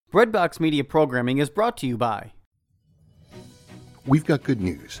Breadbox Media programming is brought to you by... We've got good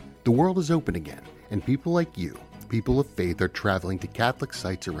news. The world is open again, and people like you, people of faith, are traveling to Catholic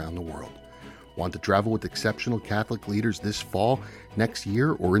sites around the world. Want to travel with exceptional Catholic leaders this fall, next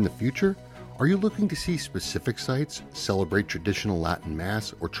year, or in the future? Are you looking to see specific sites, celebrate traditional Latin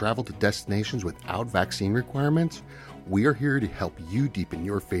Mass, or travel to destinations without vaccine requirements? We are here to help you deepen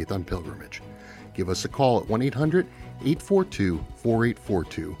your faith on pilgrimage. Give us a call at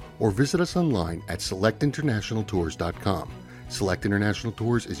 1-800-842-4842 or visit us online at selectinternationaltours.com. Select International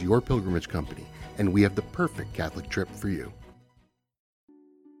Tours is your pilgrimage company, and we have the perfect Catholic trip for you.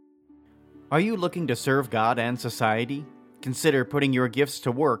 Are you looking to serve God and society? Consider putting your gifts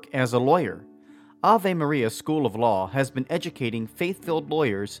to work as a lawyer. Ave Maria School of Law has been educating faith-filled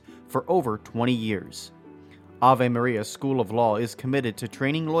lawyers for over 20 years. Ave Maria School of Law is committed to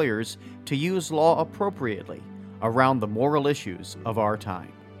training lawyers to use law appropriately around the moral issues of our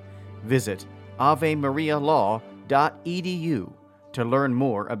time. Visit avemarialaw.edu to learn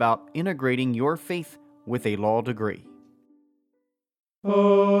more about integrating your faith with a law degree.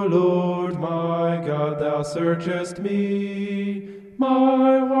 O Lord my God, thou searchest me.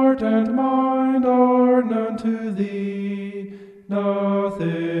 My heart and mind are known to thee.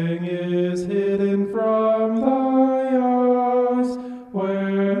 Nothing is hidden from thy eyes.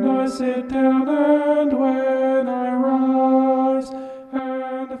 When I sit down and when I rise,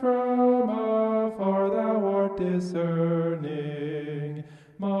 and from afar thou art discerning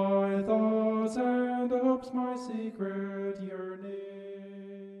my thoughts and hopes, my secret yearning.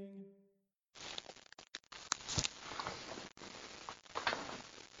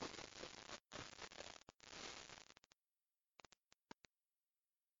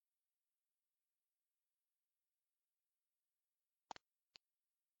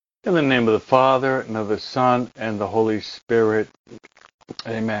 In the name of the Father, and of the Son, and the Holy Spirit.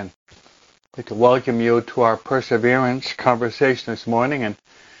 Amen. I'd like to welcome you to our Perseverance conversation this morning, and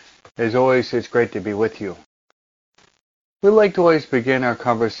as always, it's great to be with you. We like to always begin our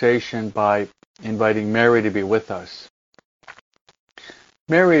conversation by inviting Mary to be with us.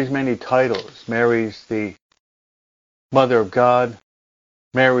 Mary has many titles. Mary's the Mother of God.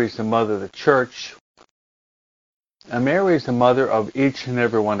 Mary's the Mother of the Church. And Mary is the mother of each and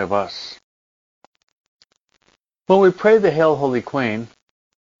every one of us. When we pray the Hail, Holy Queen,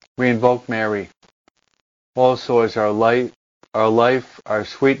 we invoke Mary, also as our light, our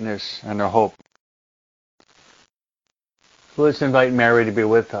sweetness, and our hope. So let's invite Mary to be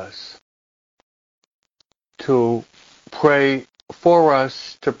with us, to pray for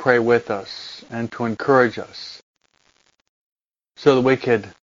us, to pray with us, and to encourage us, so that we could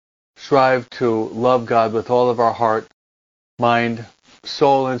strive to love God with all of our heart, mind,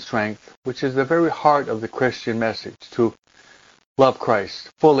 soul, and strength, which is the very heart of the Christian message, to love Christ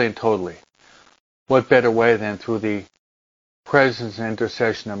fully and totally. What better way than through the presence and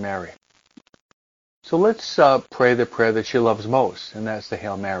intercession of Mary? So let's pray the prayer that she loves most, and that's the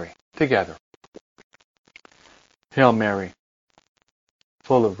Hail Mary, together. Hail Mary,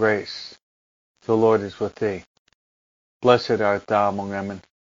 full of grace, the Lord is with thee. Blessed art thou among women,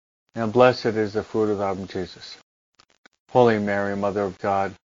 and blessed is the fruit of thy womb, Jesus. Holy Mary, Mother of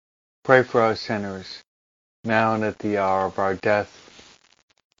God, pray for us sinners, now and at the hour of our death.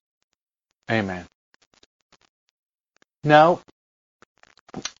 Amen. Now,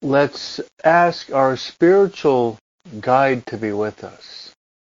 let's ask our spiritual guide to be with us.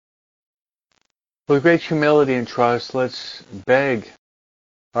 With great humility and trust, let's beg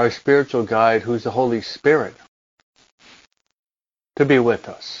our spiritual guide, who's the Holy Spirit, to be with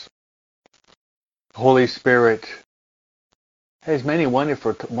us. The Holy Spirit has many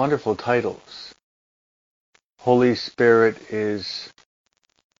wonderful titles. Holy Spirit is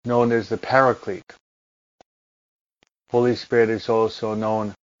known as the Paraclete. Holy Spirit is also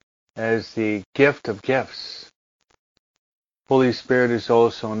known as the gift of gifts. Holy Spirit is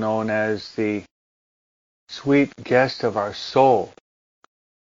also known as the sweet guest of our soul.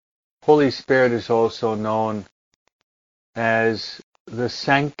 Holy Spirit is also known as the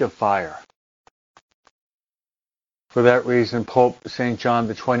sanctifier. For that reason, Pope St. John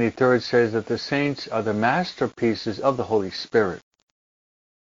the 23rd says that the saints are the masterpieces of the Holy Spirit.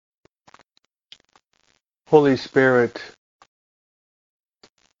 Holy Spirit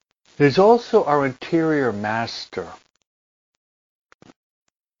is also our interior master.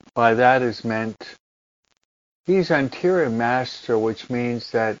 By that is meant, he's our interior master, which means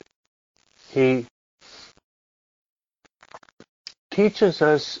that he teaches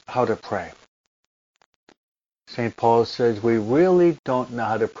us how to pray. St. Paul says we really don't know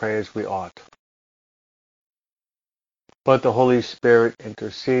how to pray as we ought. but the Holy Spirit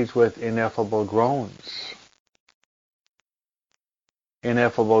intercedes with ineffable groans.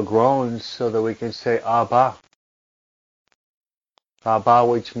 Ineffable groans so that we can say Abba. Abba,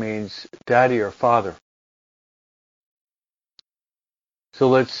 which means daddy or father. So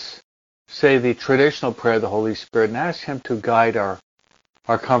let's say the traditional prayer of the Holy Spirit and ask Him to guide our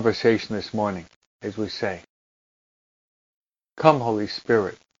conversation this morning as we say, "Come, Holy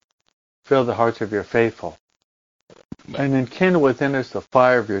Spirit, fill the hearts of your faithful, and enkindle within us the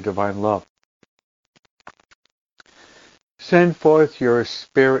fire of your divine love. Send forth your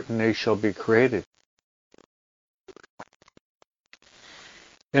Spirit, and they shall be created.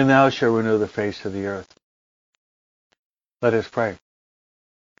 And thou shalt renew the face of the earth." Let us pray.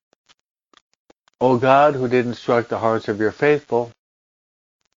 O God, who did instruct the hearts of your faithful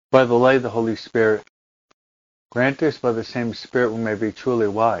by the light of the Holy Spirit, grant us by the same Spirit we may be truly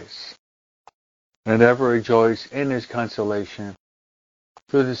wise, and ever rejoice in His consolation,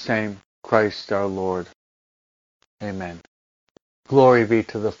 through the same Christ our Lord. Amen. Glory be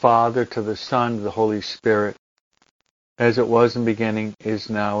to the Father, to the Son, to the Holy Spirit, as it was in the beginning, is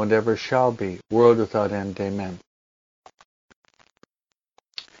now, and ever shall be, world without end. Amen.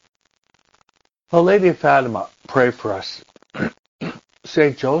 Our Lady of Fatima, pray for us.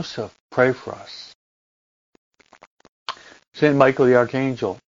 Saint Joseph, pray for us. Saint Michael the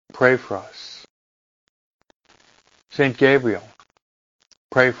Archangel, pray for us. Saint Gabriel,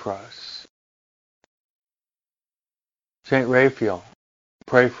 pray for us. Saint Raphael,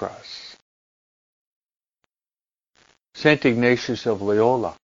 pray for us. Saint Ignatius of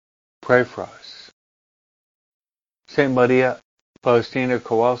Loyola, pray for us. Saint Maria Faustina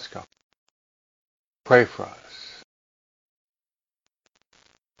Kowalska, pray for us.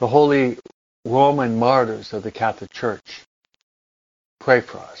 The holy Roman martyrs of the Catholic Church, pray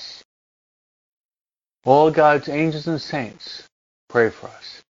for us. All God's angels and saints, pray for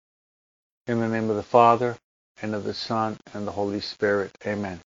us. In the name of the Father, and of the Son, and the Holy Spirit.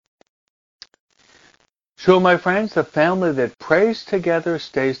 Amen. So, my friends, the family that prays together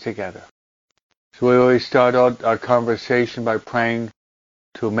stays together. So we always start out our conversation by praying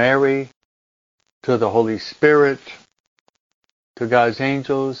to Mary, to the Holy Spirit, to God's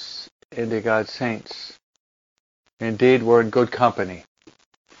angels, and to God's saints. Indeed, we're in good company,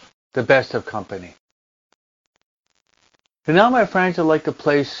 the best of company. And now, my friends, I'd like to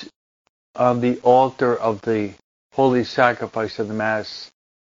place on the altar of the holy sacrifice of the Mass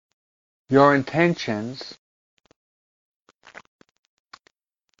your intentions,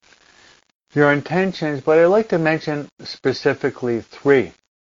 but I'd like to mention specifically three,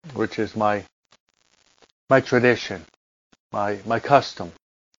 which is my tradition, my custom.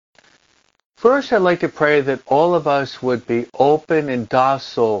 First, I'd like to pray that all of us would be open and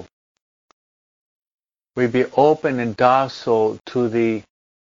docile. We'd be open and docile to the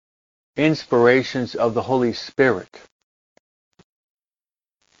inspirations of the Holy Spirit.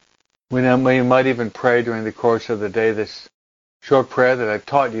 We might even pray during the course of the day this short prayer that I've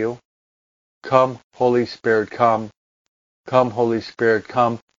taught you. Come, Holy Spirit, come. Come, Holy Spirit,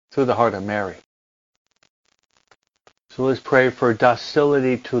 come, through the heart of Mary. So let's pray for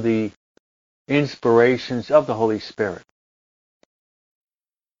docility to the inspirations of the Holy Spirit.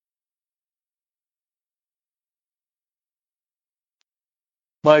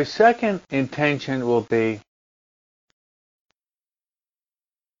 My second intention will be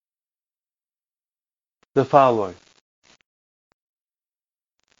the following.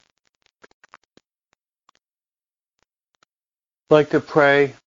 I'd like to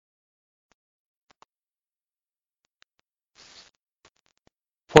pray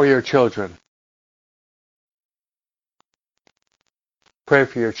for your children. Pray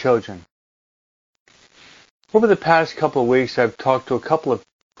for your children. Over the past couple of weeks, I've talked to a couple of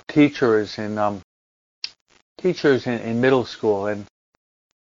teachers in middle school, and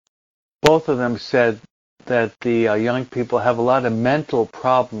both of them said that the young people have a lot of mental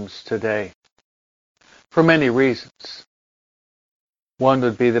problems today for many reasons. One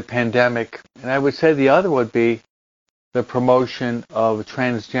would be the pandemic, and I would say the other would be the promotion of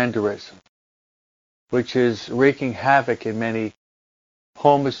transgenderism, which is wreaking havoc in many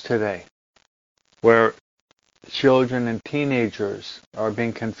homes today, where children and teenagers are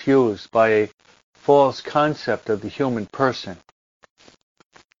being confused by a false concept of the human person.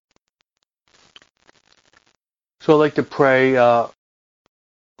 So I'd like to pray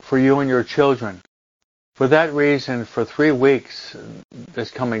for you and your children. For that reason, for 3 weeks,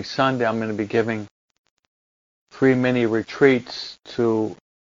 this coming Sunday, I'm going to be giving 3 mini retreats to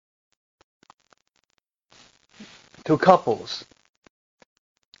couples.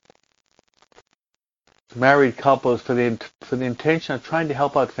 married couples for the intention of trying to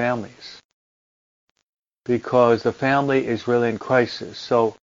help out families, because the family is really in crisis.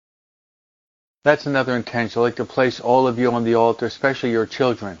 So that's another intention. I'd like to place all of you on the altar, especially your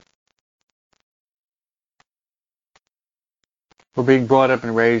children. We're being brought up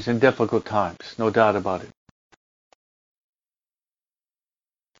and raised in difficult times, no doubt about it.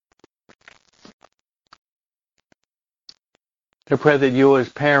 I pray that you as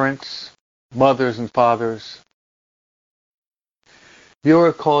parents, mothers and fathers, you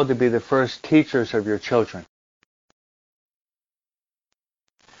are called to be the first teachers of your children.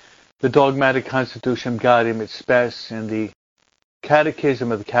 The Dogmatic Constitution Gaudium et Spes and the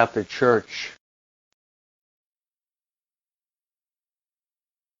Catechism of the Catholic Church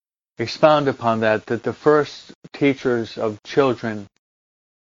expound upon that the first teachers of children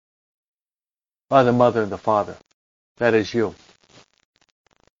are the mother and the father. That is you.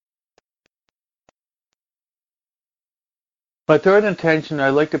 My third intention,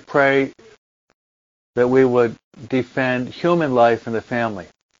 I'd like to pray that we would defend human life in the family.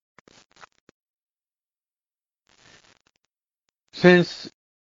 Since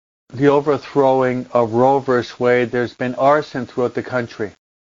the overthrowing of Roe v. Wade, there's been arson throughout the country.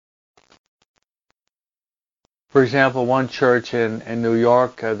 For example, one church in New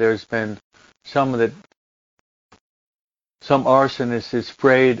York, there's been some arsonist has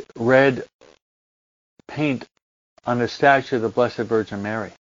sprayed red paint on the statue of the Blessed Virgin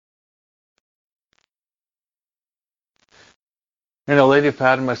Mary. Lady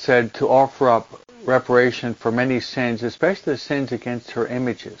Fatima said to offer up reparation for many sins, especially the sins against her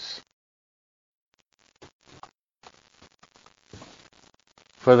images.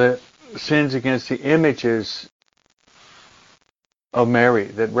 For the sins against the images of Mary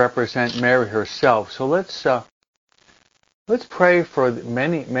that represent Mary herself. So let's pray for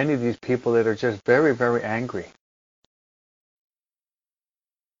many of these people that are just very, very angry.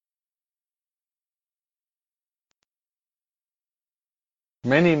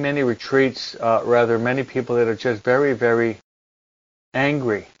 Many retreats, many people that are just very, very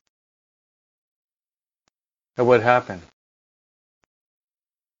angry at what happened.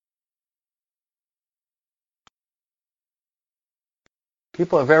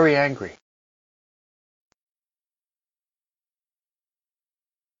 People are very angry.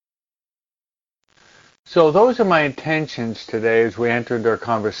 So those are my intentions today as we enter into our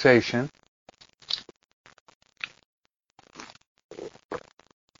conversation.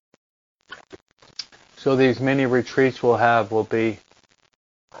 So these mini retreats will be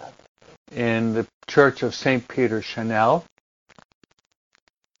in the Church of St. Peter, Chanel,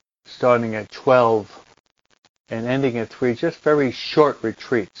 starting at 12 and ending at 3, just very short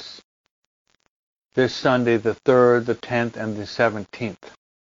retreats. This Sunday, the 3rd, the 10th, and the 17th.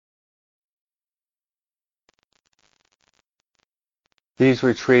 These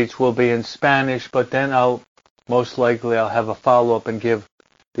retreats will be in Spanish, but then I'll have a follow-up and give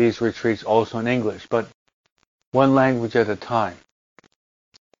these retreats also in English, but one language at a time.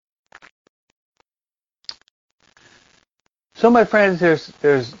 So my friends,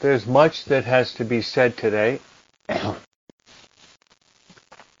 there's much that has to be said today.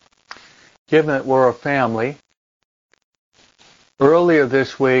 Given that we're a family, earlier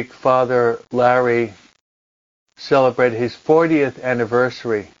this week, Father Larry celebrated his 40th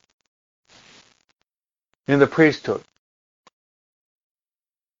anniversary in the priesthood.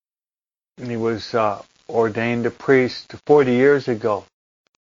 And he was ordained a priest 40 years ago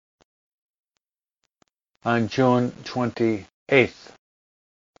on June 28th.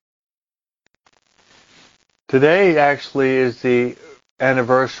 Today actually is the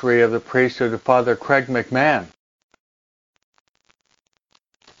anniversary of the priesthood of Father Craig McMahon.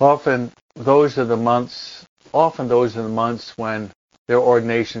 Often those are the months when their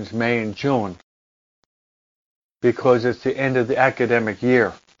ordinations, May and June, because it's the end of the academic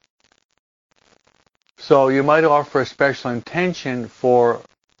year. So you might offer a special intention for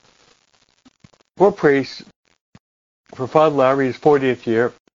priests, for Father Larry's 40th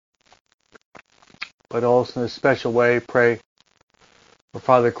year, but also in a special way pray for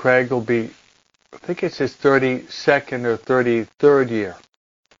Father Craig. Will be, I think it's his 32nd or 33rd year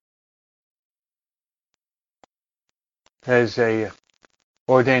as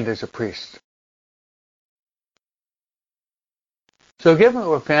ordained as a priest. So given that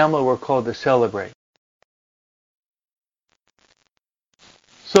we're family, we're called to celebrate.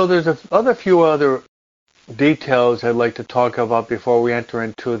 So there's a few other details I'd like to talk about before we enter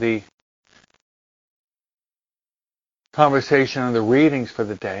into the conversation on the readings for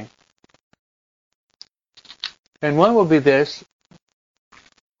the day. And one will be this.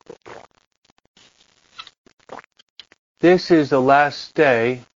 this is the last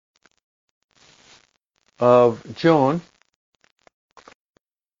day of June.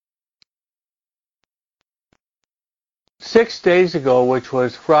 Six days ago, which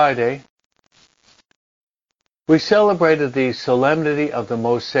was Friday, we celebrated the solemnity of the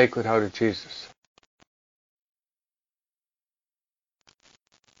Most Sacred Heart of Jesus.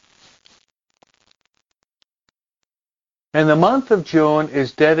 And the month of June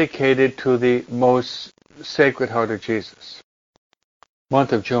is dedicated to the Most Sacred Heart of Jesus.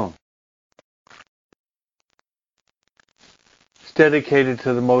 Month of June. It's dedicated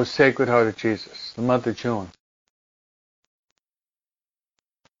to the Most Sacred Heart of Jesus, the month of June.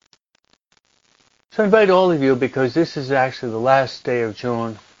 So I invite all of you, because this is actually the last day of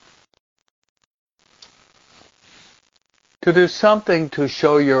June, to do something to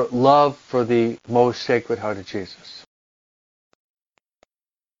show your love for the Most Sacred Heart of Jesus.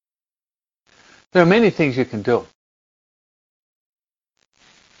 There are many things you can do.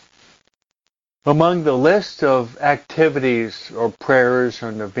 Among the list of activities or prayers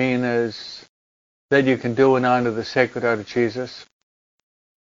or novenas that you can do in honor of the Sacred Heart of Jesus,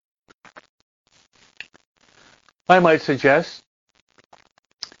 I might suggest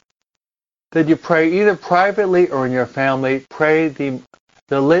that you pray either privately or in your family, pray the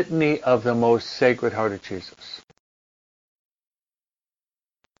litany of the Most Sacred Heart of Jesus.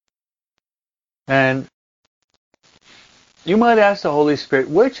 And you might ask the Holy Spirit,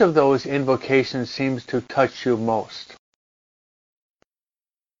 which of those invocations seems to touch you most?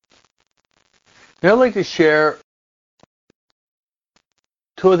 Now I'd like to share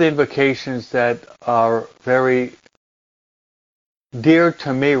two of the invocations that are very dear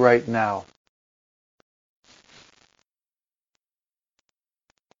to me right now.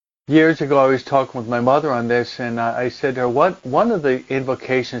 Years ago, I was talking with my mother on this, and I said to her, one of the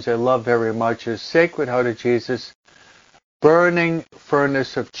invocations I love very much is Sacred Heart of Jesus, burning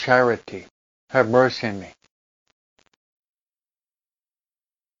furnace of charity, have mercy on me.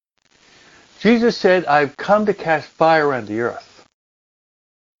 Jesus said, I've come to cast fire on the earth.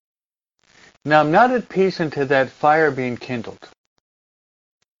 Now I'm not at peace until that fire being kindled.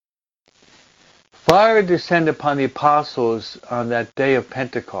 Fire descended upon the apostles on that day of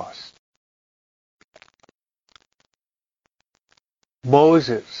Pentecost.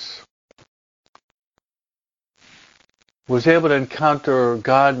 Moses was able to encounter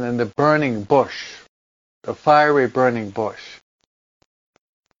God in the burning bush, the fiery burning bush.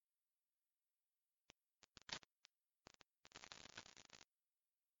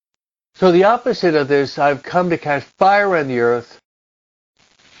 So the opposite of this, I've come to cast fire on the earth,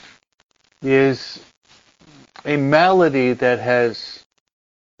 is a malady that has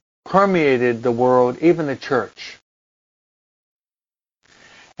permeated the world, even the church.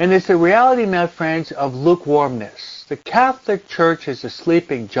 And it's the reality, my friends, of lukewarmness. The Catholic Church is a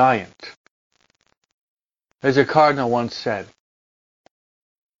sleeping giant, as a cardinal once said.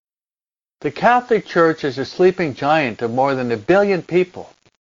 The Catholic Church is a sleeping giant of more than 1 billion people.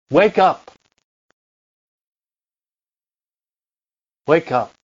 Wake up. Wake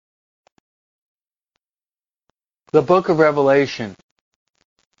up. The book of Revelation.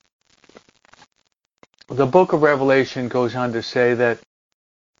 The book of Revelation goes on to say that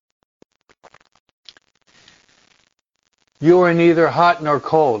you are neither hot nor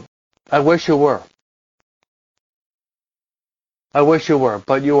cold. I wish you were. I wish you were,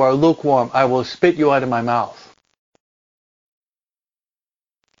 but you are lukewarm. I will spit you out of my mouth.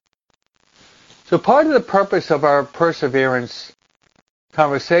 So part of the purpose of our perseverance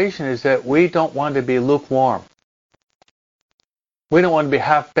conversation is that we don't want to be lukewarm. We don't want to be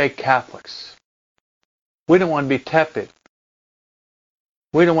half-baked Catholics. We don't want to be tepid.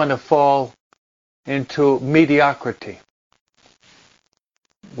 We don't want to fall into mediocrity,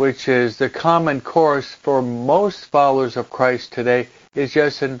 which is the common course for most followers of Christ today, is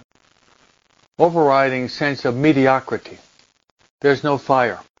just an overriding sense of mediocrity. There's no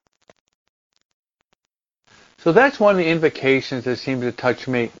fire. So that's one of the invocations that seems to touch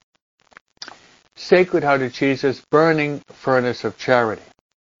me. Sacred Heart of Jesus, burning furnace of charity.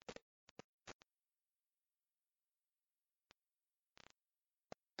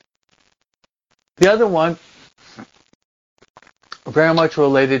 The other one, very much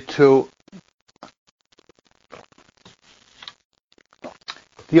related to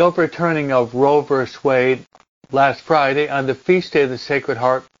the overturning of Roe v. Wade last Friday on the feast day of the Sacred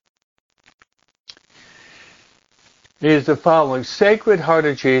Heart, is the following. Sacred Heart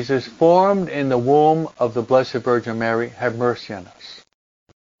of Jesus, formed in the womb of the Blessed Virgin Mary, have mercy on us.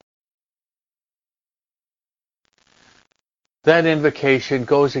 That invocation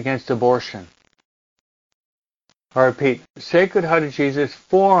goes against abortion. I repeat, Sacred Heart of Jesus,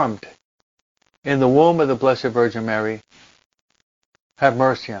 formed in the womb of the Blessed Virgin Mary, have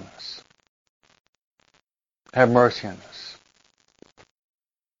mercy on us. Have mercy on us.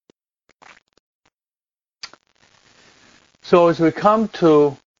 So as we come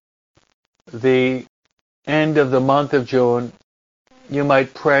to the end of the month of June, you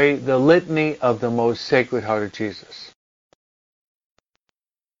might pray the Litany of the Most Sacred Heart of Jesus.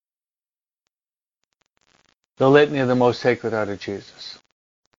 The Litany of the Most Sacred Heart of Jesus.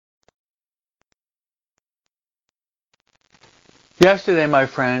 Yesterday, my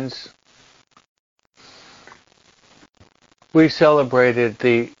friends, we celebrated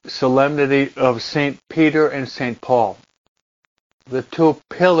the solemnity of St. Peter and St. Paul, the two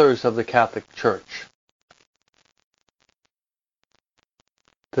pillars of the Catholic Church.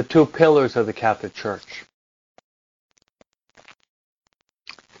 The two pillars of the Catholic Church.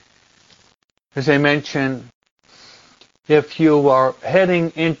 As I mentioned, if you are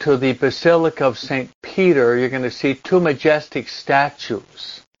heading into the Basilica of St. Peter, you're going to see two majestic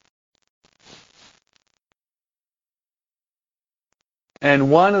statues.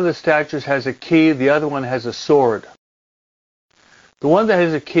 And one of the statues has a key, the other one has a sword. The one that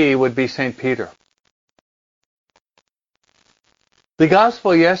has a key would be St. Peter. The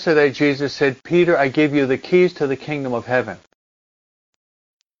Gospel yesterday, Jesus said, Peter, I give you the keys to the kingdom of heaven.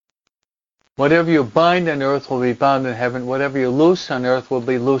 Whatever you bind on earth will be bound in heaven. Whatever you loose on earth will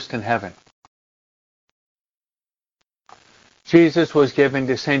be loosed in heaven. Jesus was giving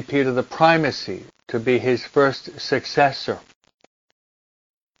to St. Peter the primacy to be his first successor.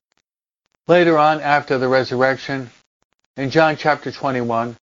 Later on, after the resurrection, in John chapter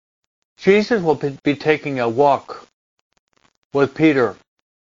 21, Jesus will be taking a walk with Peter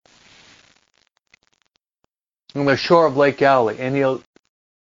on the shore of Lake Galilee, and he'll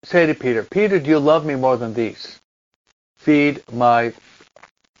say to Peter, Peter, do you love me more than these? Feed my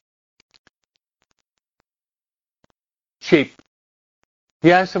sheep.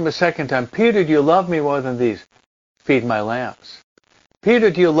 He asked him a second time, Peter, do you love me more than these? Feed my lambs.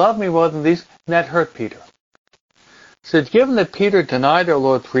 Peter, do you love me more than these? And that hurt Peter. So given that Peter denied our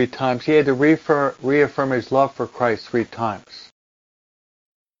Lord 3 times, he had to reaffirm his love for Christ 3 times.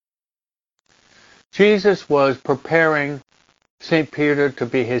 Jesus was preparing St. Peter to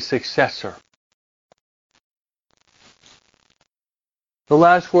be his successor. The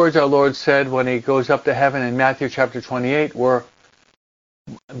last words our Lord said when he goes up to heaven in Matthew chapter 28 were,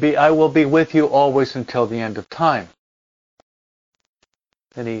 I will be with you always until the end of time.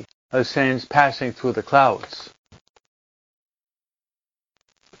 Then he ascends passing through the clouds.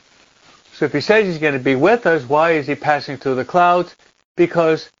 So if he says he's going to be with us, why is he passing through the clouds?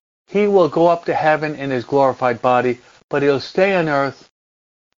 Because he will go up to heaven in his glorified body, but he'll stay on earth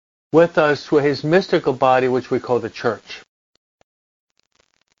with us through his mystical body, which we call the church.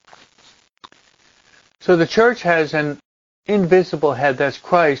 So the church has an invisible head, that's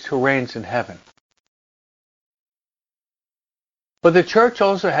Christ, who reigns in heaven. But the church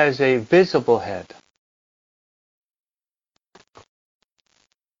also has a visible head.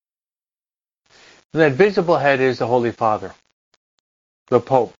 And that visible head is the Holy Father, the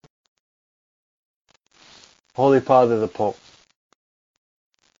Pope. Holy Father, the Pope.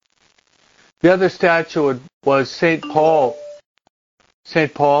 The other statue was St. Paul.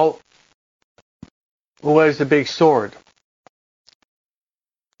 St. Paul, who has the big sword.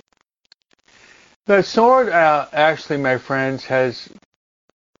 The sword, actually, my friends, has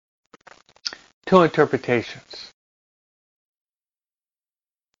 2 interpretations.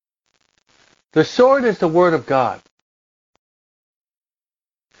 The sword is the Word of God.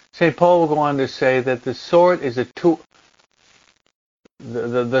 St. Paul will go on to say that the sword is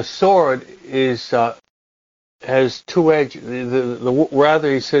the sword is has 2 edges.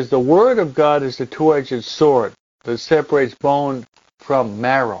 Rather, he says the Word of God is the 2-edged sword that separates bone from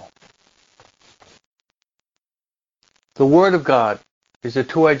marrow. The Word of God is a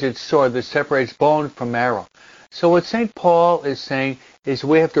 2-edged sword that separates bone from marrow. So what St. Paul is saying is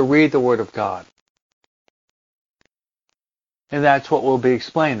we have to read the Word of God. And that's what we'll be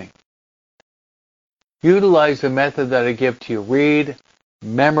explaining. Utilize the method that I give to you. Read,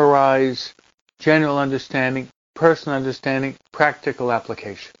 memorize, general understanding, personal understanding, practical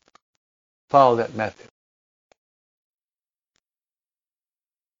application. Follow that method.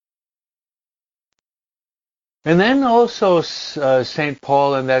 And then also St.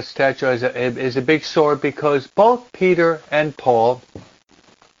 Paul in that statue is a big sword because both Peter and Paul,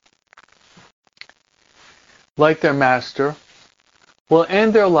 like their master, will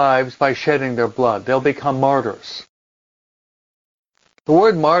end their lives by shedding their blood. They'll become martyrs. The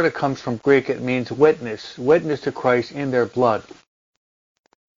word martyr comes from Greek. It means witness, witness to Christ in their blood.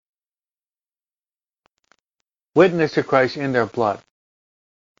 Witness to Christ in their blood.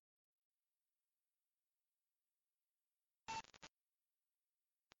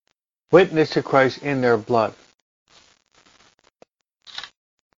 Witness to Christ in their blood.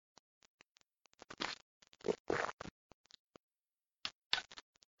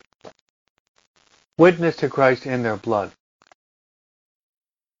 Witness to Christ in their blood.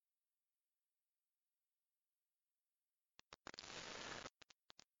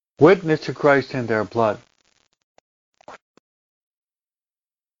 Witness to Christ in their blood.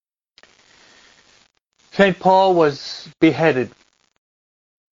 St. Paul was beheaded.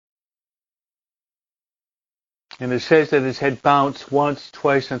 And it says that his head bounced once,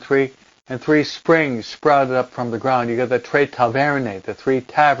 twice, and three springs sprouted up from the ground. You got the tre taverne, the three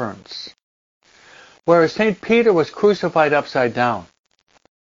taverns. Whereas St. Peter was crucified upside down.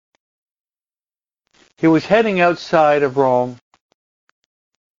 He was heading outside of Rome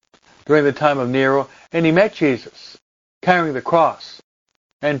during the time of Nero, and he met Jesus carrying the cross.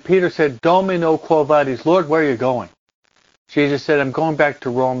 And Peter said, Domino quo vadis? Lord, where are you going? Jesus said, I'm going back to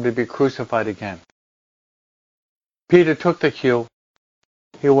Rome to be crucified again. Peter took the cue.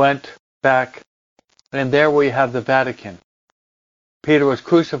 He went back, and there we have the Vatican. Peter was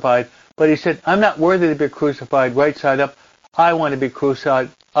crucified, but he said, I'm not worthy to be crucified right side up. I want to be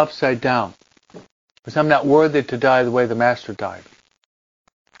crucified upside down, because I'm not worthy to die the way the Master died.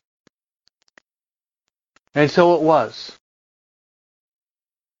 And so it was.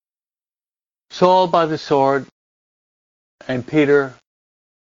 Saul by the sword, and Peter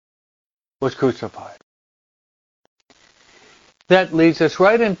was crucified. That leads us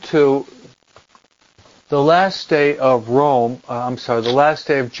right into the last day of the last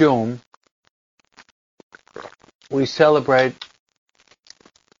day of June. We celebrate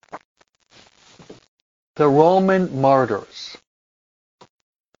the Roman martyrs.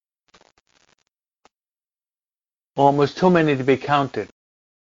 Almost too many to be counted.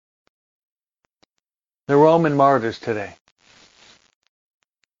 The Roman martyrs today.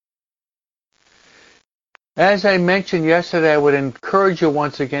 As I mentioned yesterday, I would encourage you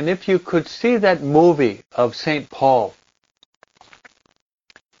once again, if you could see that movie of St. Paul.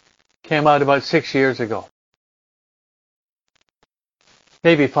 Came out about 6 years ago.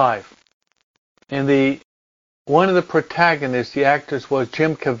 Maybe 5. And one of the protagonists, the actors, was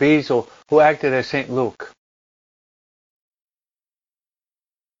Jim Caviezel, who acted as St. Luke.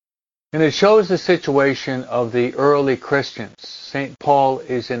 And it shows the situation of the early Christians. St. Paul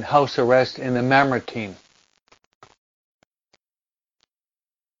is in house arrest in the Mamertine.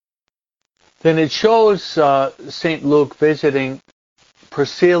 Then it shows St. Luke visiting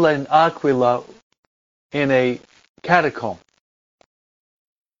Priscilla and Aquila in a catacomb.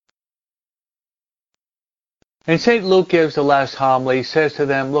 And St. Luke gives the last homily. He says to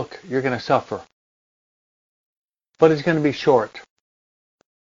them, look, you're going to suffer. But it's going to be short.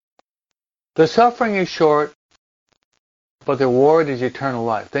 The suffering is short, but the reward is eternal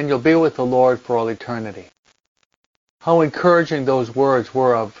life. Then you'll be with the Lord for all eternity. How encouraging those words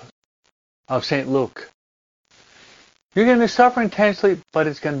were of St. Luke. You're going to suffer intensely, but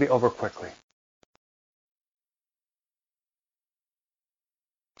it's going to be over quickly.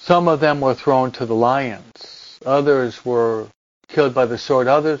 Some of them were thrown to the lions. Others were killed by the sword.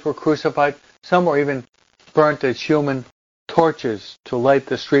 Others were crucified. Some were even burnt as human torches to light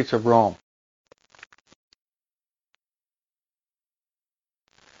the streets of Rome.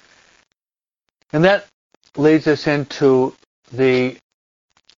 And that leads us into the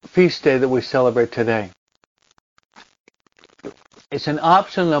feast day that we celebrate today. It's an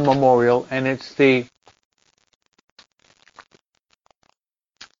optional memorial, and it's the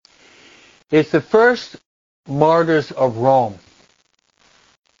first martyrs of Rome.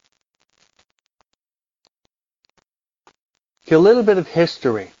 A little bit of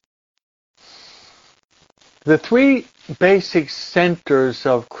history. The three basic centers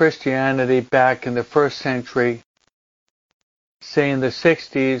of Christianity back in the first century, say in the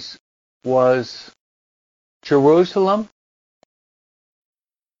 60s, was Jerusalem,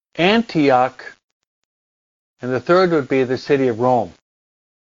 Antioch, and the third would be the city of Rome.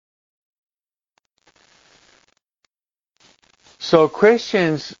 So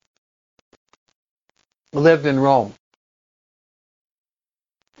Christians lived in Rome.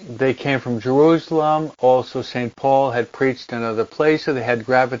 They came from Jerusalem. Also, St. Paul had preached in other places. They had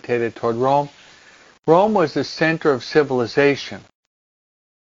gravitated toward Rome. Rome was the center of civilization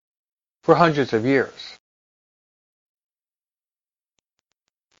for hundreds of years.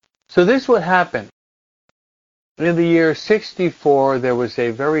 So this would happen. in the year 64, there was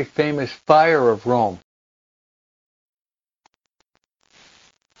a very famous fire of Rome.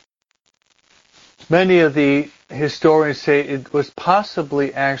 Many of the historians say it was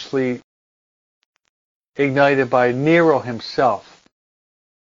possibly actually ignited by Nero himself.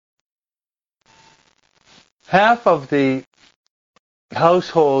 Half of the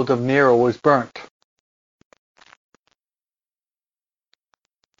household of Nero was burnt.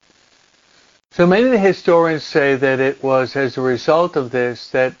 So many of the historians say that it was as a result of this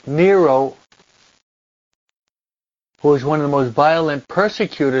that Nero, who was one of the most violent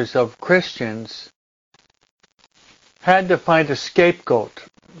persecutors of Christians, had to find a scapegoat,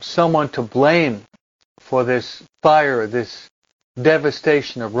 someone to blame for this fire, this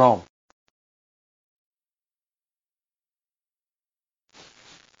devastation of Rome.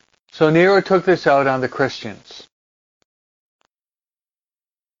 So Nero took this out on the Christians.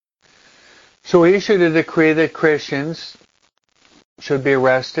 So he issued a decree that Christians should be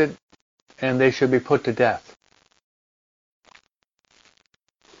arrested and they should be put to death.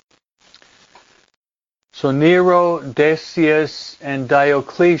 So Nero, Decius, and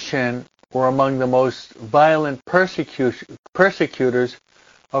Diocletian were among the most violent persecutors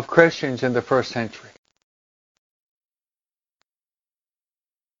of Christians in the first century.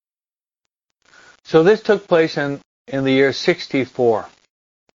 So this took place in the year 64.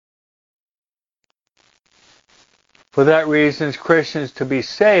 For that reason, Christians to be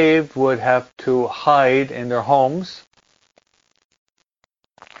saved would have to hide in their homes.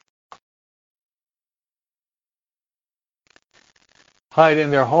 Hide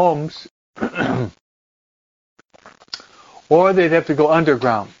in their homes, or they'd have to go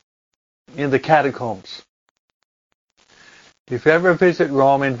underground in the catacombs. If you ever visit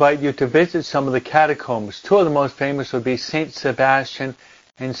Rome, I invite you to visit some of the catacombs. Two of the most famous would be St. Sebastian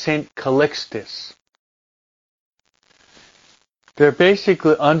and St. Calixtus. They're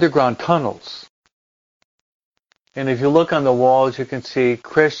basically underground tunnels. And if you look on the walls, you can see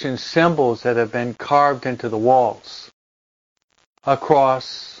Christian symbols that have been carved into the walls. A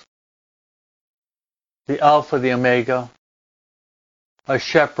cross, the Alpha, the Omega, a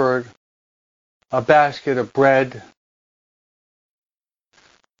shepherd, a basket of bread.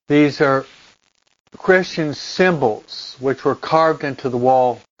 These are Christian symbols which were carved into the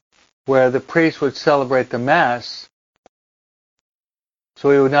wall where the priest would celebrate the Mass,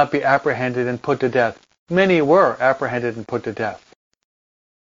 so he would not be apprehended and put to death. Many were apprehended and put to death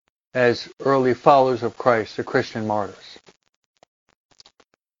as early followers of Christ, the Christian martyrs.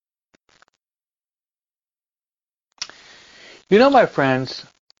 You know, my friends,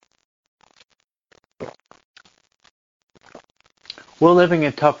 we're living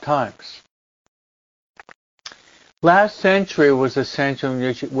in tough times. Last century was a century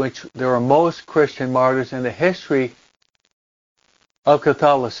in which there were most Christian martyrs in the history of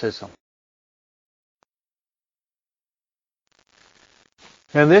Catholicism.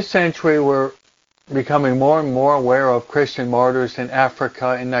 In this century, we're becoming more and more aware of Christian martyrs in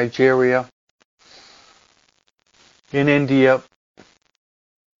Africa, in Nigeria, in India,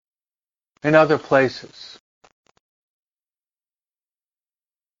 and other places.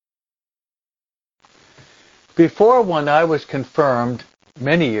 Before, when I was confirmed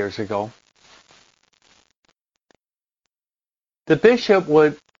many years ago, the bishop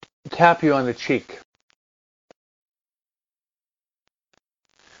would tap you on the cheek.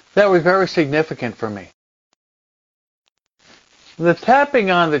 That was very significant for me. The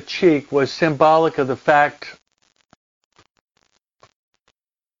tapping on the cheek was symbolic of the fact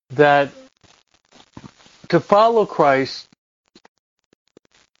that to follow Christ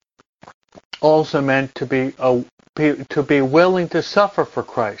also meant to be willing to suffer for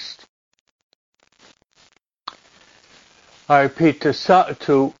Christ. I repeat, to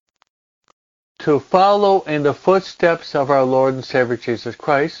follow in the footsteps of our Lord and Savior Jesus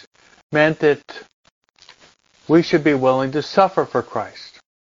Christ meant that we should be willing to suffer for Christ.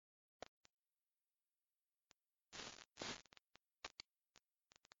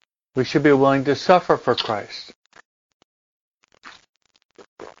 We should be willing to suffer for Christ.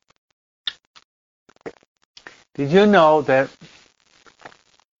 Did you know that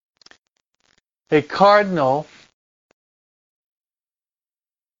a cardinal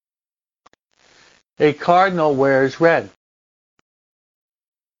wears red?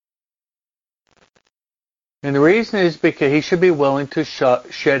 And the reason is because he should be willing to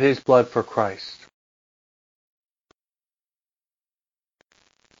shed his blood for Christ.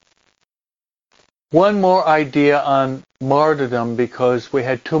 One more idea on martyrdom, because we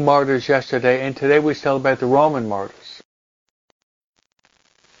had 2 martyrs yesterday, and today we celebrate the Roman martyrs.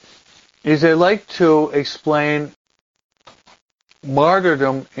 is I like to explain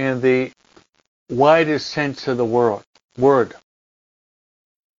martyrdom in the widest sense of the word.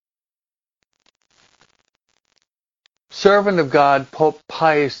 Servant of God, Pope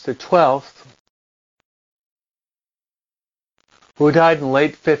Pius XII, who died in the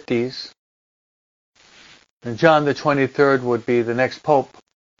late 50s, and John the 23rd would be the next pope.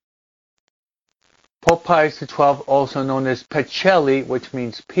 Pope Pius XII, also known as Pacelli, which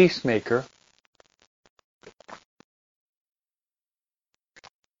means peacemaker,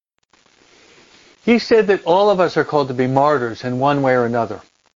 he said that all of us are called to be martyrs in one way or another.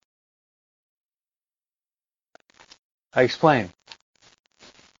 I explain.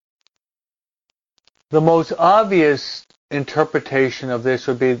 The most obvious interpretation of this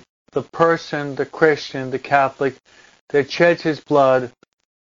would be the person, the Christian, the Catholic, that sheds his blood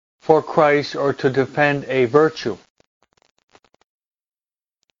for Christ or to defend a virtue.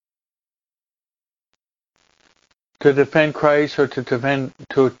 To defend Christ or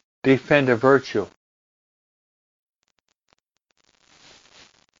to defend a virtue.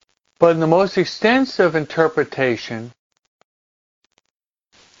 But in the most extensive interpretation,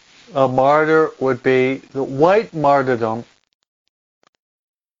 a martyr would be the white martyrdom.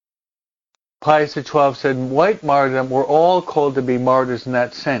 Pius XII said, white martyrdom, we're all called to be martyrs in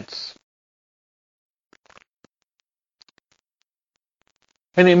that sense.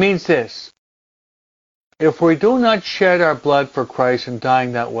 And it means this: if we do not shed our blood for Christ and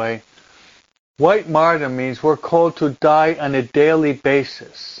dying that way, white martyrdom means we're called to die on a daily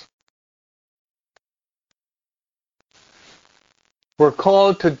basis. We're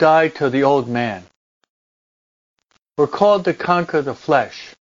called to die to the old man. We're called to conquer the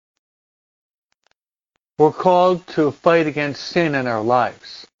flesh. We're called to fight against sin in our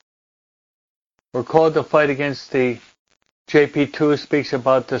lives. We're called to fight against the JP2 speaks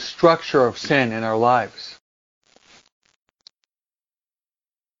about the structure of sin in our lives.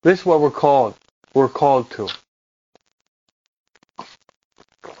 This is what we're called. We're called to.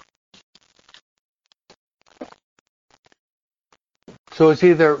 So it's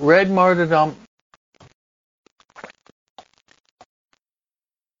either red martyrdom,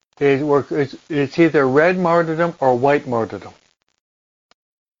 it's either red martyrdom or white martyrdom.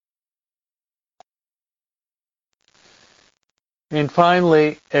 And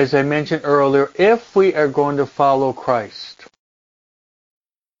finally, as I mentioned earlier, if we are going to follow Christ,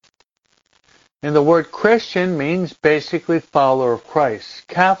 and the word Christian means basically follower of Christ.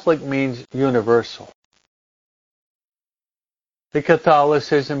 Catholic means universal. The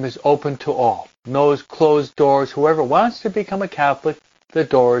Catholicism is open to all. No closed doors. Whoever wants to become a Catholic, the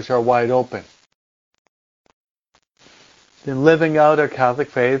doors are wide open. Then living out our Catholic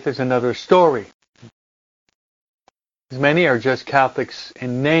faith is another story. As many are just Catholics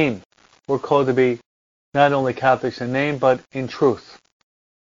in name. We're called to be not only Catholics in name, but in truth.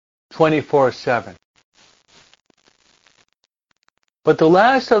 24/7. But the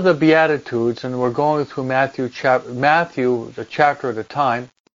last of the Beatitudes, and we're going through Matthew, the chapter at a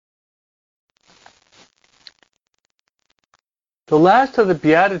time. The last of the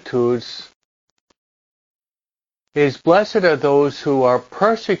Beatitudes is, blessed are those who are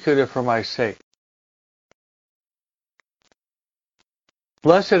persecuted for my sake.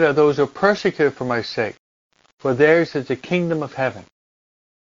 Blessed are those who are persecuted for my sake, for theirs is the kingdom of heaven.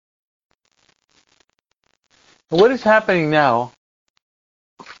 And what is happening now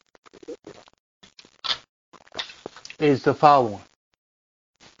is the following.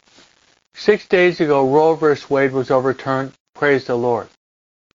 6 days ago, Roe v. Wade was overturned. Praise the Lord.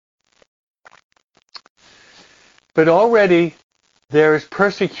 But already there is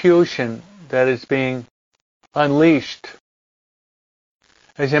persecution that is being unleashed.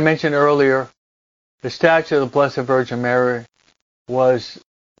 As I mentioned earlier, the statue of the Blessed Virgin Mary was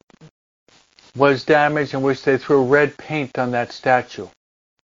damaged, in which they threw red paint on that statue.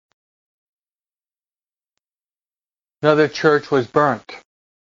 Another church was burnt.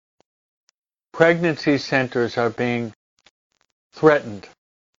 Pregnancy centers are being threatened.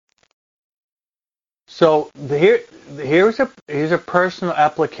 So here's a personal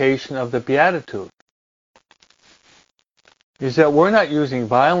application of the Beatitude. Is that we're not using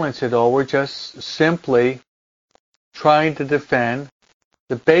violence at all. We're just simply trying to defend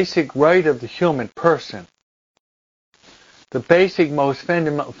the basic right of the human person. The basic, most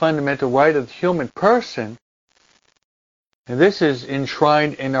fundamental right of the human person, and this is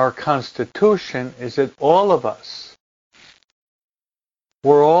enshrined in our Constitution, is that all of us,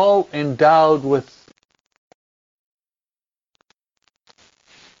 we're all endowed with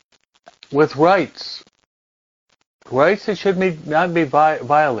rights. Rights that should not be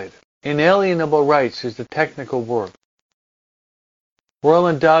violated. inalienable rights is the technical word. We're all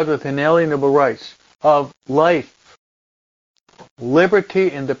endowed with inalienable rights of life,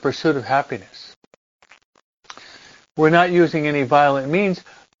 liberty, and the pursuit of happiness. We're not using any violent means,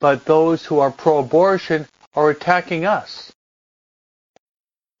 but those who are pro-abortion are attacking us.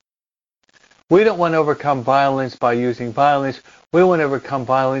 We don't want to overcome violence by using violence. We want to overcome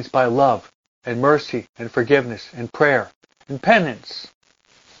violence by love and mercy and forgiveness and prayer and penance.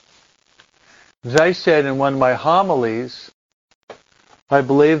 As I said in one of my homilies, I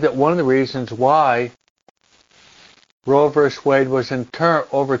believe that one of the reasons why Roe v. Wade was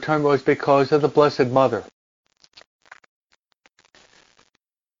overturned was because of the Blessed Mother.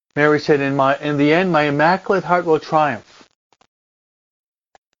 Mary said, in the end, my immaculate heart will triumph.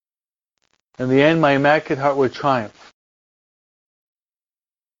 In the end, my immaculate heart will triumph.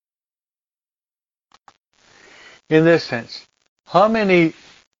 In this sense, how many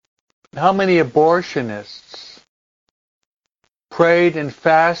abortionists prayed and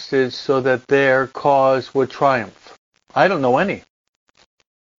fasted so that their cause would triumph? I don't know any.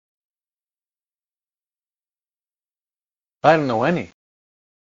 I don't know any.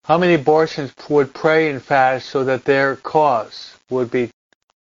 How many abortions would pray and fast so that their cause would be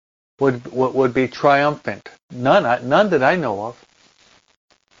triumphant? None that I know of.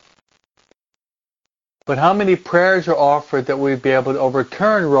 But how many prayers are offered that we'd be able to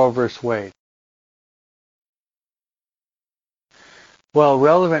overturn Roe v. Wade? Well,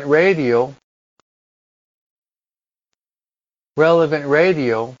 relevant radio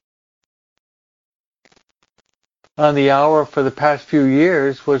on the hour for the past few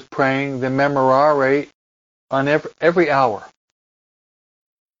years was praying the Memorare on every hour.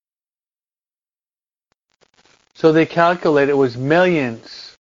 So they calculate it was millions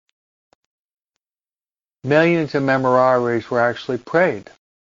of Memoraries were actually prayed.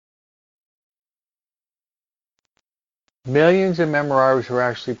 Millions of Memoraries were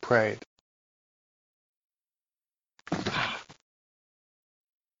actually prayed.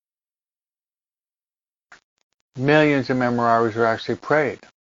 Millions of Memoraries were actually prayed.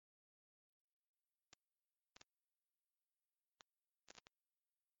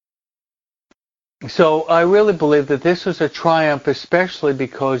 So I really believe that this was a triumph, especially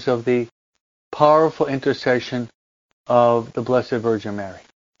because of the powerful intercession of the Blessed Virgin Mary.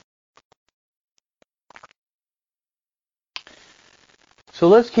 So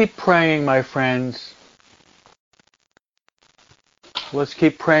let's keep praying, my friends. Let's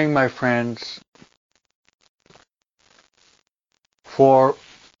keep praying, my friends, for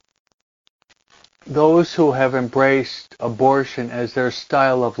those who have embraced abortion as their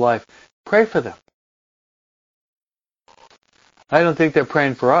style of life. Pray for them. I don't think they're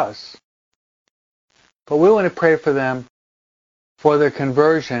praying for us. But we want to pray for them for their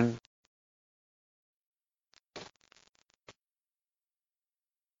conversion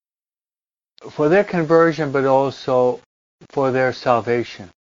but also for their salvation.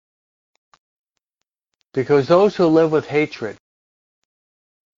 Because those who live with hatred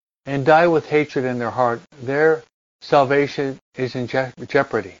and die with hatred in their heart, their salvation is in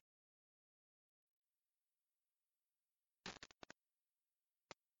jeopardy.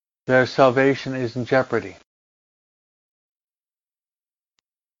 Their salvation is in jeopardy.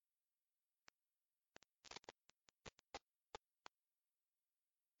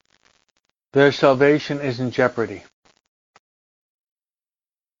 Their salvation is in jeopardy.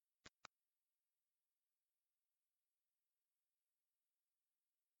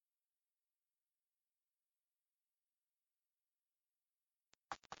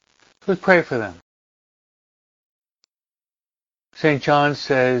 Let's pray for them. St. John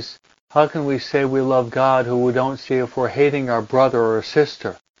says, how can we say we love God who we don't see if we're hating our brother or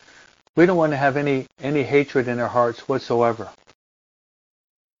sister? We don't want to have any hatred in our hearts whatsoever.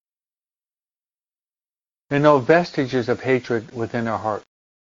 There are no vestiges of hatred within our heart.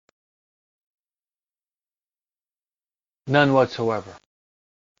 None whatsoever.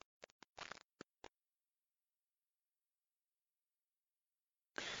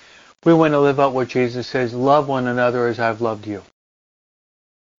 We want to live out what Jesus says, love one another as I've loved you.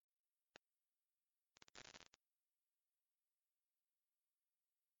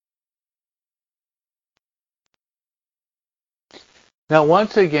 Now,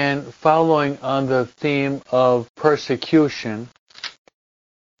 once again, following on the theme of persecution,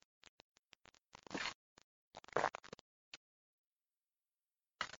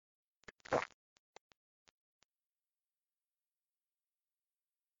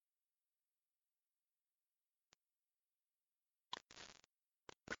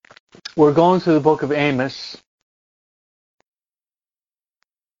 we're going through the book of Amos.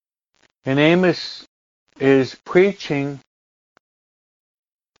 And Amos is preaching.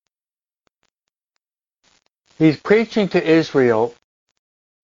 He's preaching to Israel,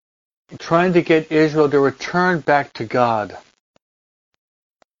 trying to get Israel to return back to God.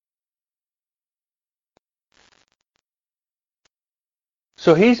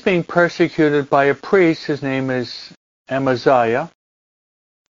 So he's being persecuted by a priest, his name is Amaziah,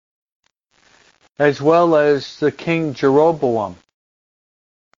 as well as the king Jeroboam.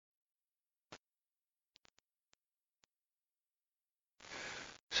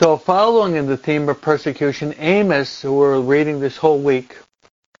 So following in the theme of persecution, Amos, who we're reading this whole week,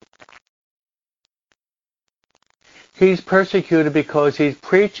 he's persecuted because he's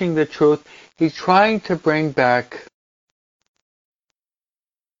preaching the truth. He's trying to bring back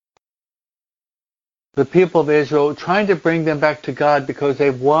the people of Israel, trying to bring them back to God because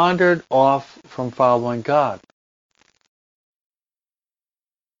they've wandered off from following God.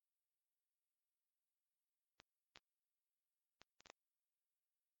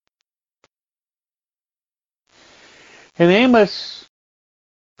 And Amos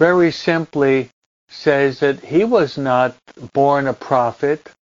very simply says that he was not born a prophet.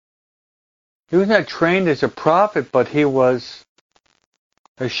 He was not trained as a prophet, but he was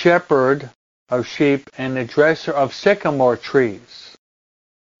a shepherd of sheep and a dresser of sycamore trees.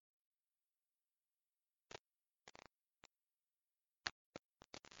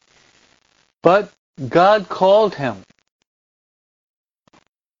 But God called him.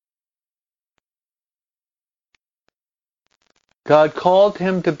 God called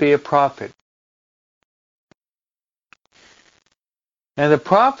him to be a prophet. And the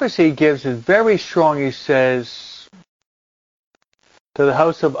prophecy he gives is very strong. He says to the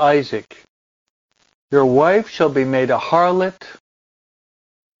house of Isaac, your wife shall be made a harlot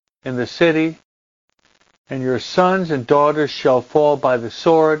in the city, and your sons and daughters shall fall by the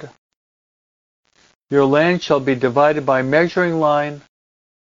sword. Your land shall be divided by measuring line,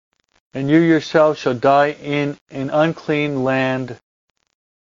 and you yourself shall die in an unclean land.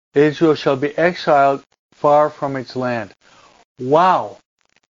 Israel shall be exiled far from its land. Wow.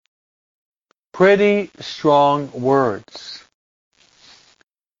 Pretty strong words.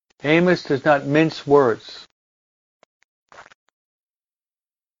 Amos does not mince words.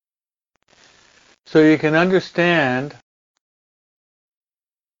 So you can understand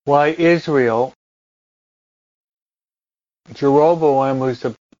why Israel, Jeroboam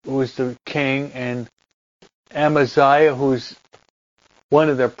who's the king, and Amaziah, who's one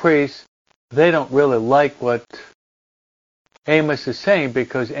of their priests, they don't really like what Amos is saying,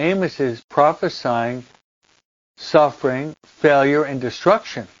 because Amos is prophesying suffering, failure, and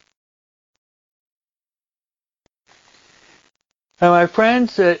destruction. And my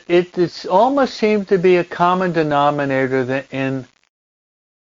friends, it almost seems to be a common denominator that in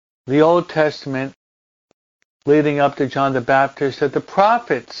the Old Testament, leading up to John the Baptist, that the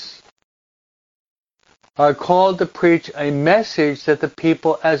prophets are called to preach a message that the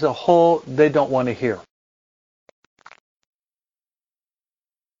people as a whole, they don't want to hear.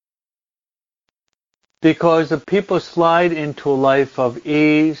 Because the people slide into a life of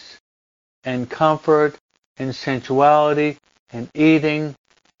ease and comfort and sensuality and eating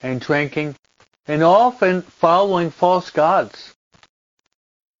and drinking, and often following false gods.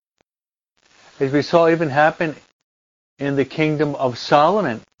 As we saw even happen in the kingdom of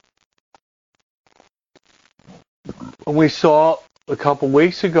Solomon. We saw a couple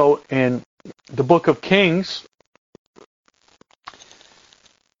weeks ago in the book of Kings,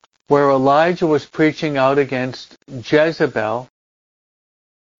 where Elijah was preaching out against Jezebel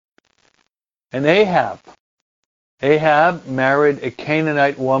and Ahab. Ahab married a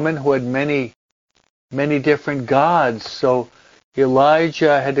Canaanite woman who had many different gods. So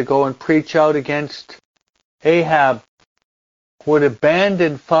Elijah had to go and preach out against Ahab, who had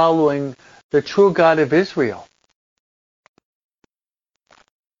abandoned following the true God of Israel.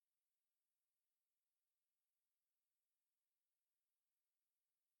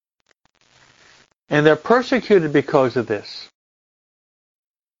 And they're persecuted because of this.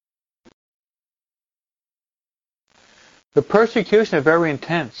 The persecution is very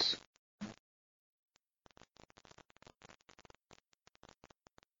intense.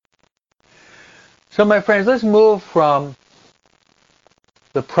 So my friends, let's move from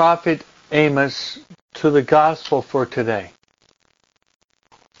the prophet Amos to the gospel for today.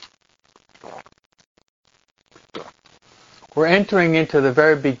 We're entering into the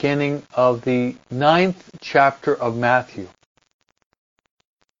very beginning of the 9th chapter of Matthew.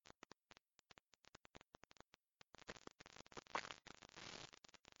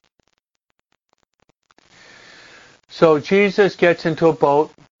 So Jesus gets into a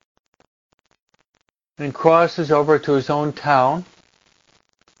boat and crosses over to his own town.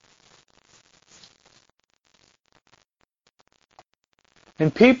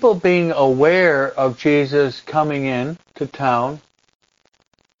 And people being aware of Jesus coming in to town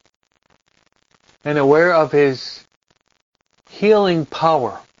and aware of his healing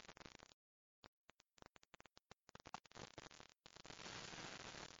power,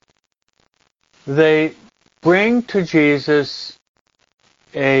 they bring to Jesus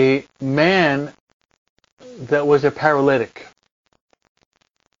a man that was a paralytic.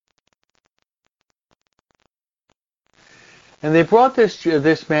 And they brought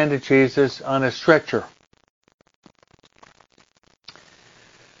this man to Jesus on a stretcher.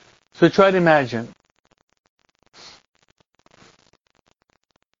 So try to imagine.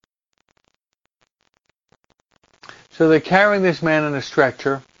 So they're carrying this man on a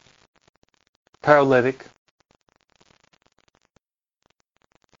stretcher, paralytic.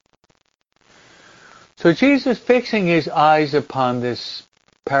 So Jesus fixing his eyes upon this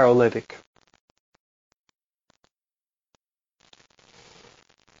paralytic.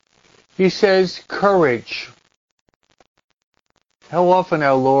 He says, courage. How often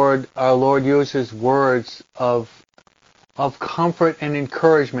our Lord uses words of comfort and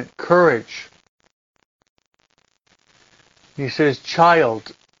encouragement. Courage. He says,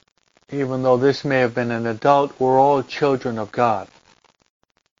 child. Even though this may have been an adult, we're all children of God.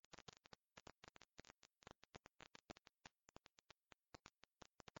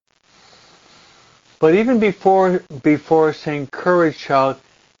 But even before saying courage, child,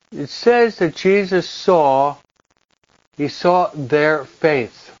 it says that Jesus saw their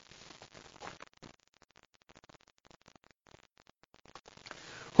faith.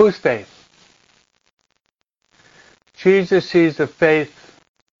 Whose faith? Jesus sees the faith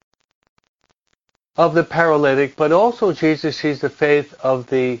of the paralytic, but also Jesus sees the faith of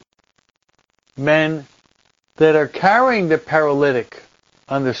the men that are carrying the paralytic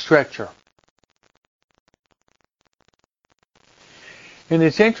on the stretcher. And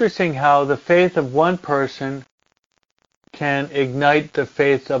it's interesting how the faith of one person can ignite the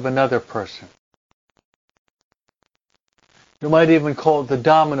faith of another person. You might even call it the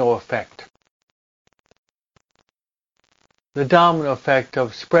domino effect. The domino effect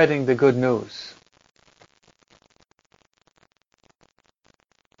of spreading the good news.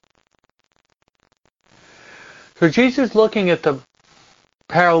 So Jesus, looking at the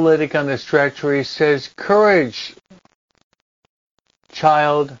paralytic on the stretcher, he says, courage,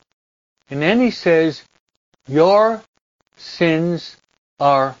 child. And then he says, your sins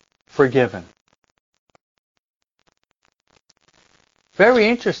are forgiven. Very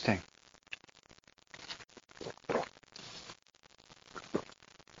interesting.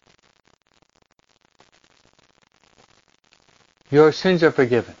 Your sins are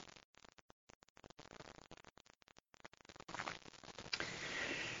forgiven.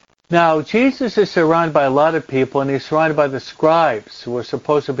 Now, Jesus is surrounded by a lot of people, and he's surrounded by the scribes, who are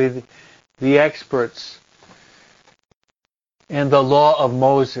supposed to be the experts in the law of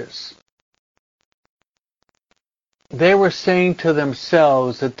Moses. They were saying to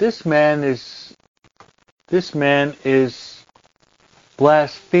themselves that this man is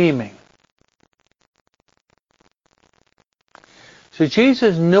blaspheming. So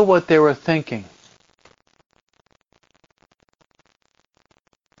Jesus knew what they were thinking.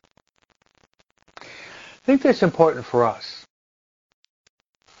 I think that's important for us.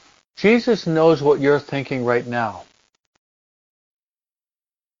 Jesus knows what you're thinking right now.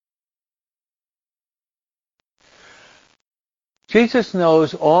 Jesus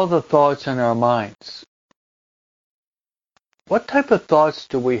knows all the thoughts in our minds. What type of thoughts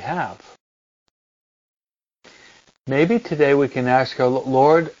do we have? Maybe today we can ask our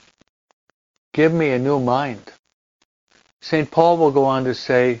Lord, give me a new mind. St. Paul will go on to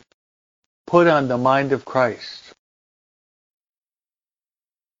say, put on the mind of Christ.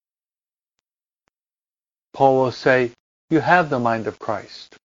 Paul will say, you have the mind of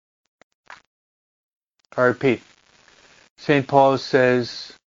Christ. I repeat, St. Paul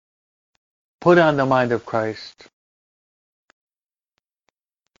says, put on the mind of Christ.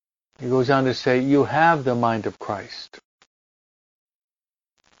 He goes on to say, you have the mind of Christ.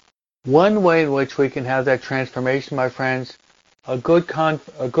 One way in which we can have that transformation, my friends, a good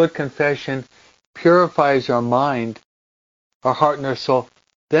confession purifies our mind, our heart and our soul.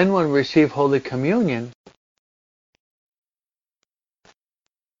 Then when we receive Holy Communion,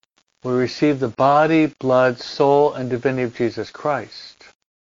 we receive the body, blood, soul, and divinity of Jesus Christ.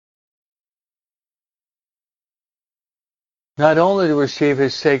 Not only do we receive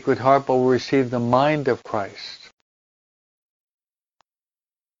his sacred heart, but we receive the mind of Christ.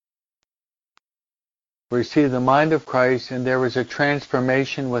 receive the mind of Christ, and there is a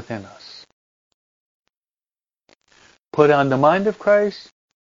transformation within us. Put on the mind of Christ,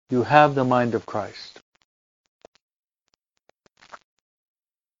 you have the mind of Christ.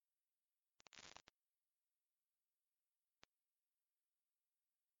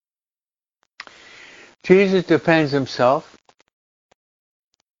 Jesus defends himself.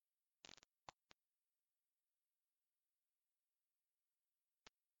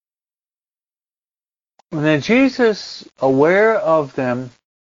 And then Jesus, aware of them,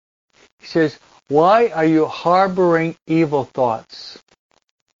 he says, "Why are you harboring evil thoughts?"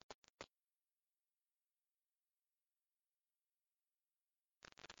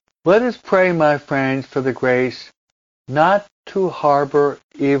 Let us pray, my friends, for the grace not to harbor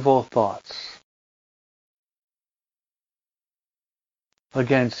evil thoughts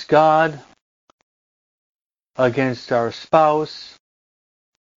against God, against our spouse,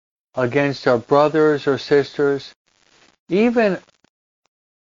 against our brothers or sisters, even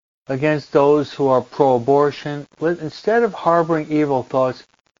against those who are pro-abortion. Instead of harboring evil thoughts,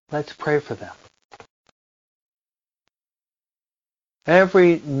 let's pray for them.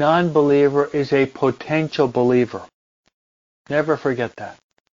 Every non-believer is a potential believer. Never forget that.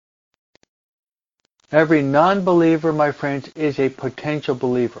 Every non-believer, my friends, is a potential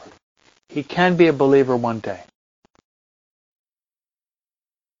believer. He can be a believer one day.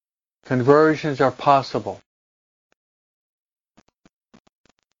 Conversions are possible.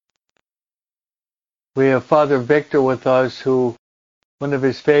 We have Father Victor with us, who one of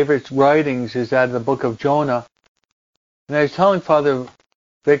his favorite writings is out of the book of Jonah. And I was telling Father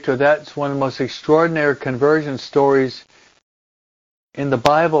Victor that's one of the most extraordinary conversion stories in the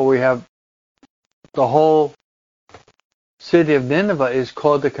Bible. We have the whole city of Nineveh is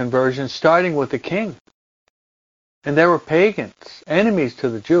called the conversion, starting with the king. And they were pagans, enemies to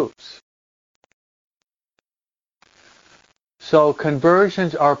the Jews. So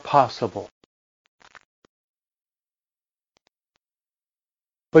conversions are possible.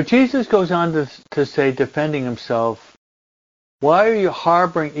 But Jesus goes on to say, defending himself, why are you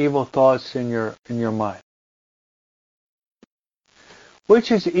harboring evil thoughts in your mind?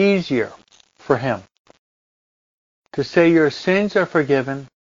 Which is easier for him? To say your sins are forgiven,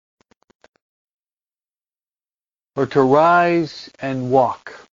 or to rise and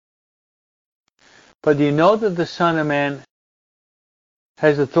walk? But do you know that the Son of Man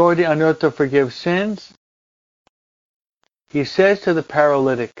has authority on earth to forgive sins? He says to the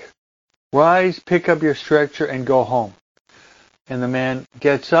paralytic, rise, pick up your stretcher, and go home. And the man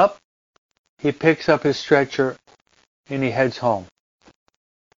gets up, he picks up his stretcher, and he heads home.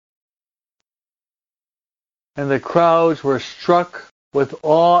 And the crowds were struck with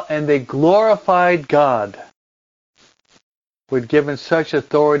awe, and they glorified God who had given such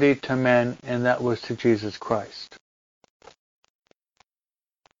authority to men, and that was to Jesus Christ.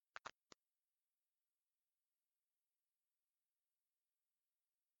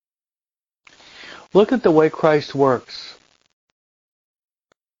 Look at the way Christ works.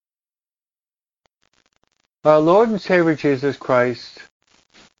 Our Lord and Savior Jesus Christ,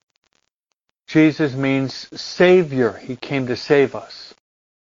 Jesus means Savior. He came to save us.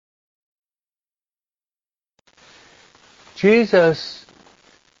 Jesus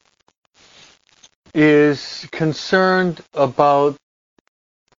is concerned about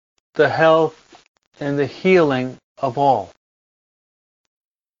the health and the healing of all.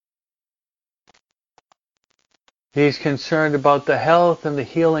 He's concerned about the health and the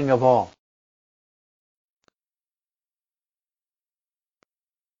healing of all.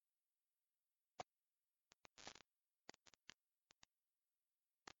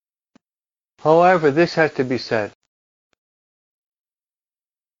 However, this has to be said.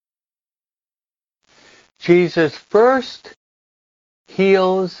 Jesus first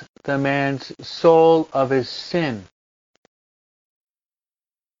heals the man's soul of his sin.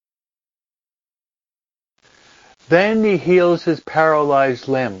 Then he heals his paralyzed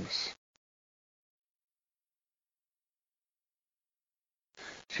limbs.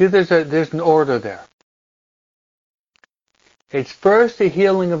 See, there's an order there. It's first the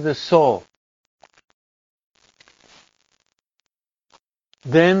healing of the soul.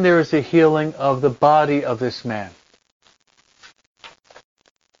 Then there is the healing of the body of this man.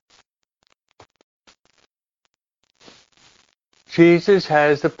 Jesus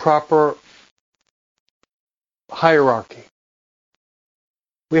has the proper hierarchy.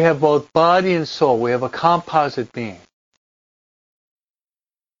 We have both body and soul. We have a composite being.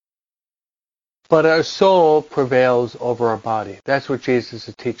 But our soul prevails over our body. That's what Jesus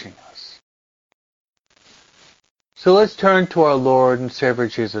is teaching us. So let's turn to our Lord and Savior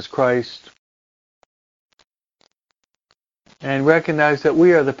Jesus Christ. and recognize that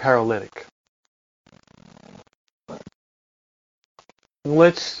we are the paralytic.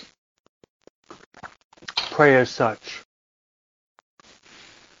 Let's pray as such.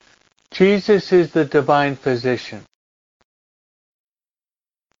 Jesus is the divine physician.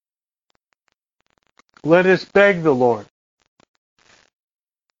 Let us beg the Lord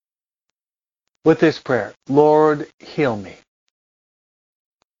with this prayer. Lord, heal me.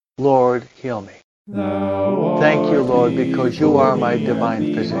 Lord, heal me. Thank you, Lord, because you are my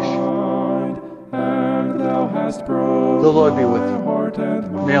divine physician. The Lord be with you.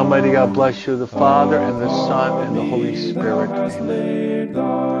 May Almighty God bless you, the Father, and the Son, and the Holy Spirit.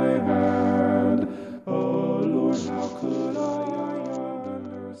 Amen.